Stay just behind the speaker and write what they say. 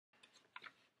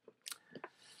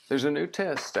There's a new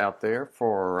test out there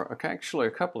for, actually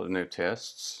a couple of new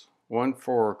tests, one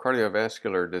for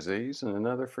cardiovascular disease and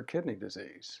another for kidney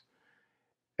disease.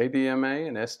 ADMA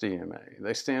and SDMA.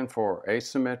 They stand for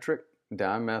asymmetric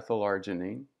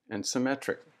dimethylarginine and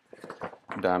symmetric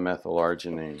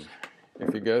dimethylarginine.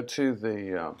 If you go to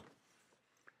the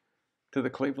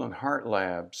Cleveland Heart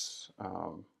Lab's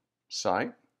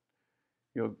site,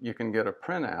 you can get a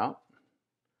printout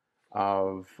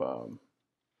of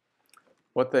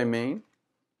what they mean,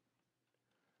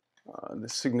 the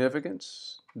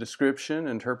significance, description,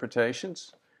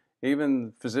 interpretations.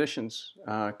 Even physicians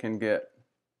can get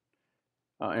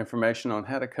information on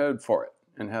how to code for it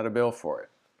and how to bill for it.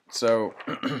 So,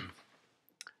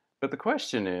 but the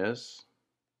question is,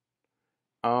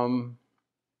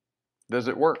 does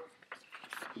it work?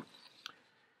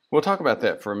 We'll talk about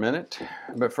that for a minute,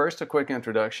 but first a quick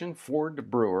introduction.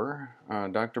 Ford Brewer,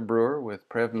 Dr. Brewer with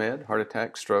PrevMed, heart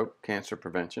attack, stroke, cancer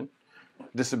prevention,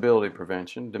 disability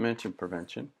prevention, dementia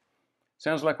prevention.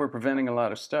 Sounds like we're preventing a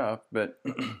lot of stuff, but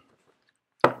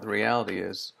the reality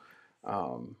is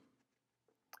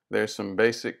there's some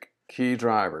basic key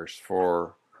drivers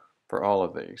for all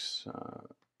of these.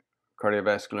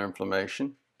 Cardiovascular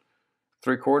inflammation,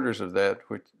 3/4 of that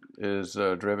which is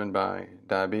driven by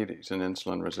diabetes and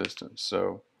insulin resistance.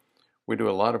 So we do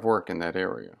a lot of work in that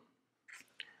area.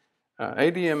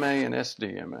 ADMA and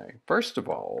SDMA. First of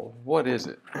all, what is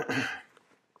it?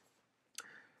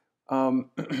 The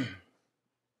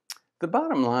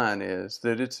bottom line is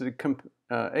that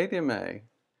ADMA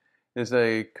is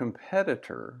a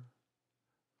competitor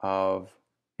of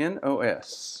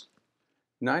NOS,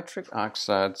 nitric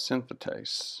oxide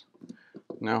synthetase.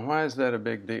 Now, why is that a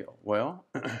big deal? Well,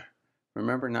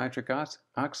 remember, nitric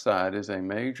oxide is a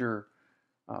major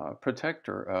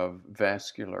protector of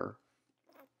vascular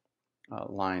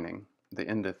lining, the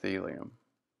endothelium.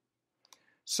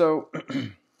 So,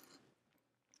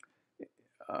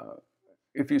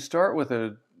 if you start with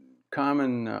a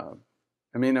common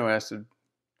amino acid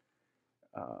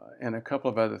and a couple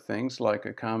of other things like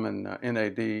a common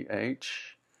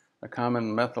NADH, a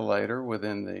common methylator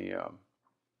within the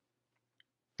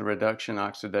reduction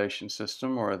oxidation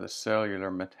system or the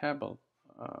cellular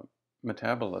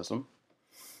metabolism.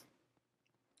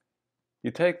 You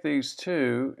take these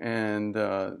two and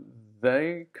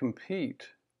they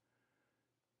compete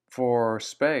for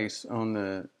space on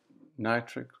the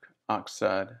nitric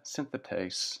oxide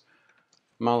synthetase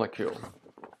molecule.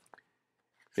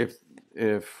 If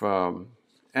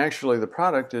actually the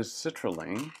product is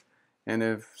citrulline, and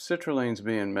if citrulline's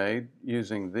being made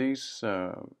using these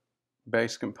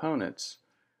base components,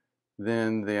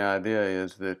 then the idea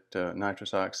is that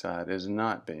nitrous oxide is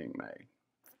not being made.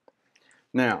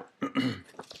 Now,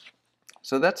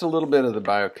 so that's a little bit of the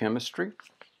biochemistry.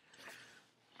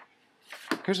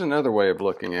 Here's another way of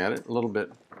looking at it, a little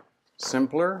bit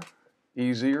simpler,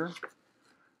 easier.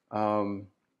 L-arginine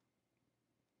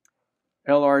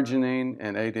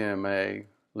and ADMA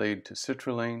lead to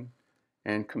citrulline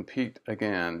and compete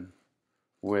again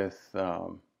with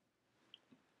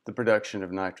the production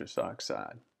of nitrous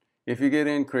oxide. If you get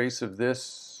increase of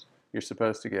this, you're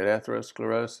supposed to get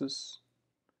atherosclerosis,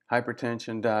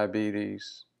 hypertension,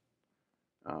 diabetes,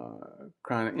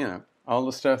 chronic, all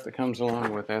the stuff that comes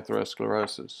along with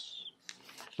atherosclerosis.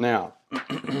 Now,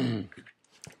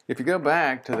 if you go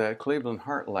back to that Cleveland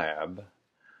Heart Lab,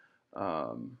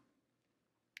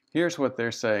 here's what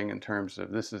they're saying in terms of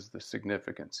this is the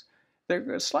significance.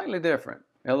 They're slightly different.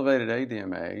 Elevated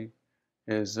ADMA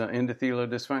is endothelial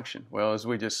dysfunction. Well, as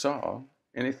we just saw,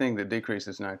 anything that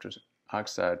decreases nitrous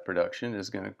oxide production is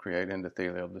going to create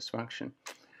endothelial dysfunction.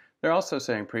 They're also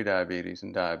saying prediabetes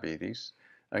and diabetes,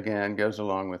 again, goes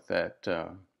along with that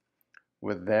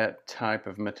type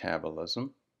of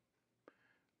metabolism.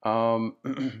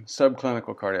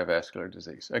 Subclinical cardiovascular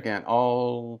disease, again,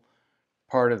 all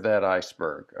part of that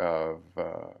iceberg of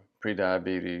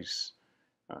prediabetes,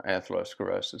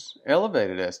 atherosclerosis.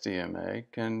 Elevated SDMA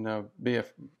can be,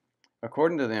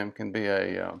 according to them, can be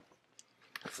a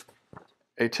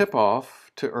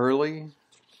tip-off to early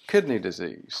kidney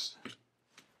disease.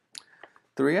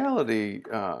 The reality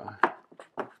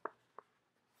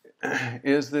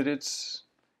is that it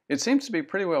seems to be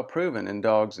pretty well proven in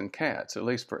dogs and cats, at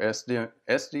least for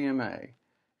SDMA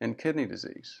and kidney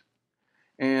disease.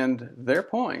 And the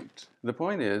point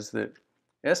is that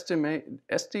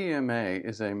SDMA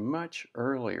is a much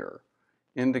earlier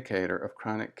indicator of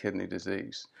chronic kidney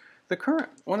disease.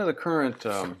 One of the current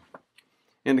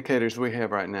indicators we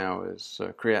have right now is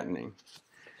creatinine.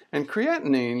 And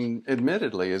creatinine,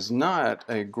 admittedly, is not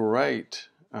a great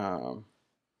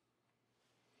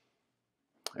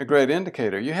a great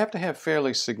indicator. You have to have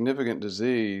fairly significant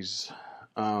disease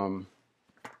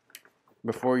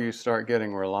before you start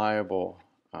getting reliable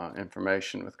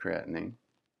information with creatinine.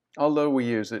 Although we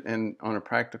use it on a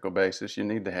practical basis, you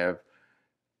need to have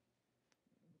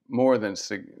more than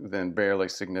barely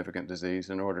significant disease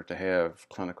in order to have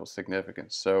clinical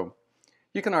significance. So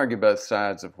you can argue both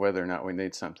sides of whether or not we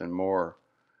need something more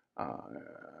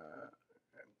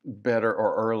better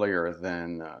or earlier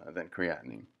than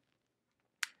creatinine.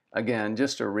 Again,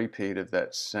 just a repeat of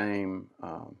that same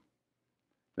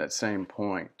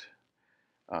point.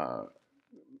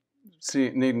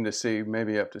 Needing to see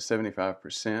maybe up to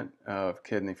 75% of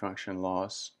kidney function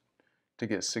loss to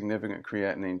get significant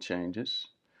creatinine changes,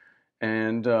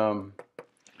 and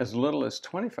as little as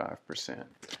 25%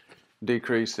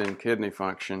 decrease in kidney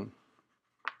function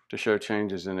to show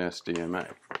changes in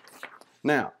SDMA.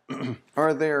 Now,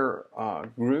 are there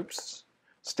groups,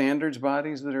 standards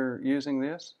bodies that are using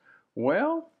this?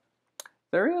 Well,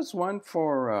 there is one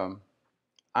for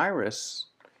IRIS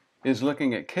is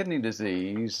looking at kidney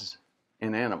disease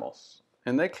in animals,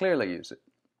 and they clearly use it,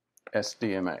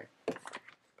 SDMA.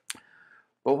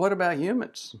 But what about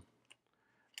humans?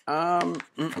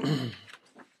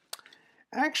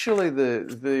 Actually,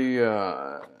 there's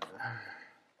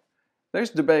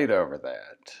debate over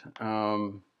that.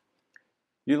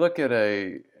 You look at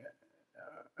a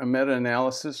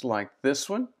meta-analysis like this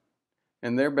one,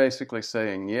 and they're basically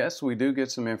saying, yes, we do get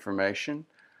some information,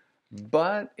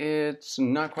 but it's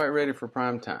not quite ready for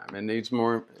prime time. It needs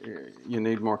more. You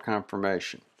need more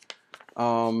confirmation.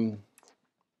 Part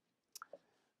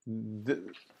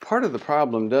of the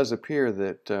problem does appear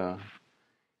that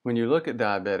when you look at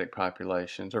diabetic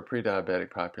populations or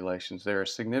pre-diabetic populations, there are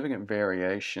significant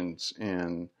variations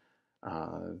in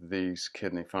these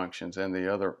kidney functions and the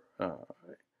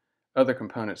other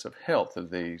components of health of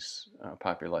these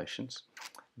populations.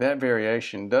 That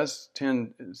variation does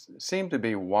seem to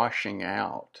be washing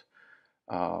out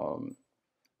the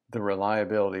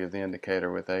reliability of the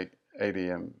indicator with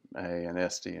ADMA and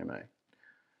SDMA.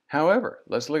 However,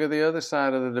 let's look at the other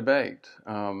side of the debate.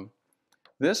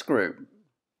 This group,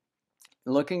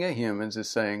 looking at humans, is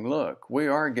saying, look, we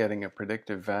are getting a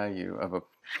predictive value of a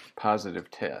positive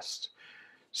test,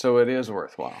 so it is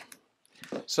worthwhile.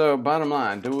 So bottom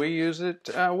line, do we use it?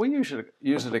 We usually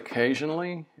use it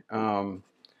occasionally.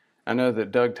 I know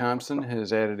that Doug Thompson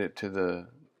has added it to the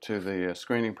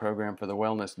screening program for the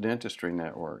Wellness Dentistry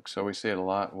Network, so we see it a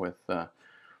lot with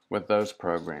those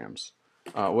programs.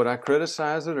 Would I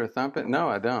criticize it or thump it? No,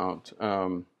 I don't.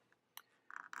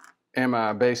 Am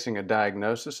I basing a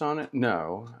diagnosis on it?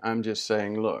 No. I'm just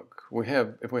saying, look,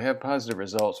 if we have positive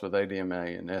results with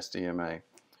ADMA and SDMA,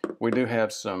 we do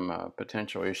have some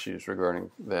potential issues regarding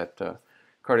that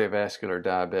cardiovascular,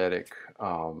 diabetic,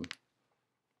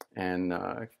 and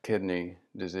kidney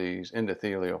disease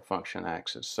endothelial function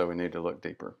axis, so we need to look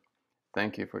deeper.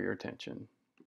 Thank you for your attention.